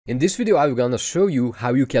In this video, I'm gonna show you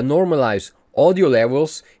how you can normalize audio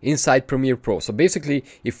levels inside Premiere Pro. So basically,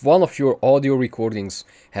 if one of your audio recordings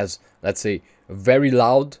has, let's say, a very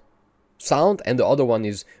loud sound and the other one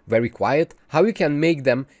is very quiet, how you can make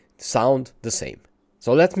them sound the same.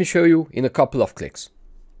 So let me show you in a couple of clicks.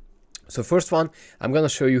 So first one, I'm gonna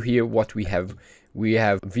show you here what we have. We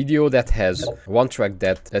have video that has one track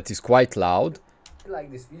that is quite loud,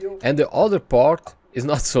 like this video, and the other part is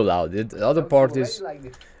not so loud. The other part is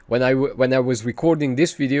when I was recording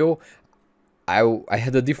this video, I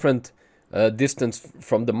had a different distance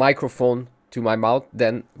from the microphone to my mouth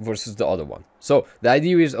than versus the other one. So the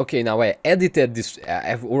idea is, okay, now I edited this.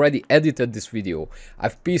 I've already edited this video.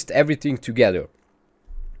 I've pieced everything together.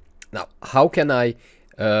 Now, how can I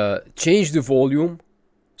change the volume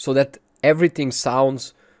so that everything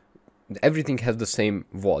has the same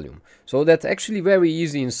volume? So that's actually very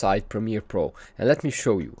easy inside Premiere Pro, and let me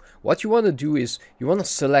show you. What you want to do is you want to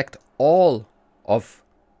select all of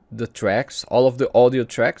the tracks, all of the audio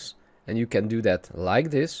tracks, and you can do that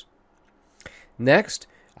like this. Next,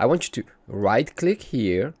 I want you to right click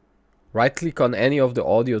here, right click on any of the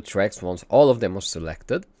audio tracks once all of them are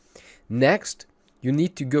selected. Next, you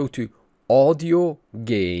need to go to audio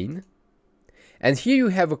gain, and here you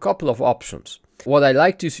have a couple of options. What I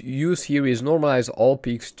like to use here is normalize all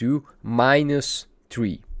peaks to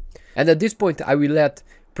 -3. And at this point, I will let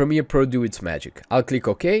Premiere Pro do its magic. I'll click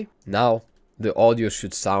OK. Now the audio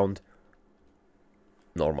should sound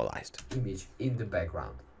normalized. Image in the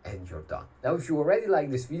background, and you're done. Now, if you already like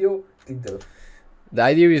this video, click The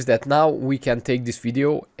idea is that now we can take this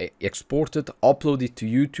video, export it, upload it to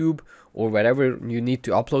YouTube or wherever you need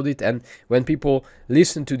to upload it, and when people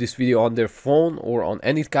listen to this video on their phone or on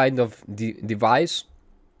any kind of device,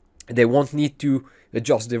 they won't need to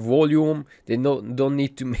adjust the volume, they don't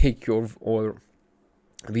need to make your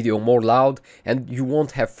video more loud, and you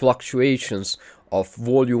won't have fluctuations of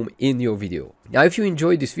volume in your video. Now, if you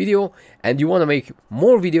enjoyed this video and you want to make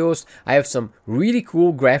more videos, I have some really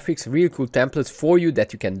cool graphics, really cool templates for you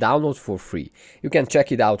that you can download for free. You can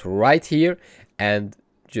check it out right here and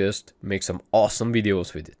just make some awesome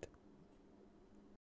videos with it.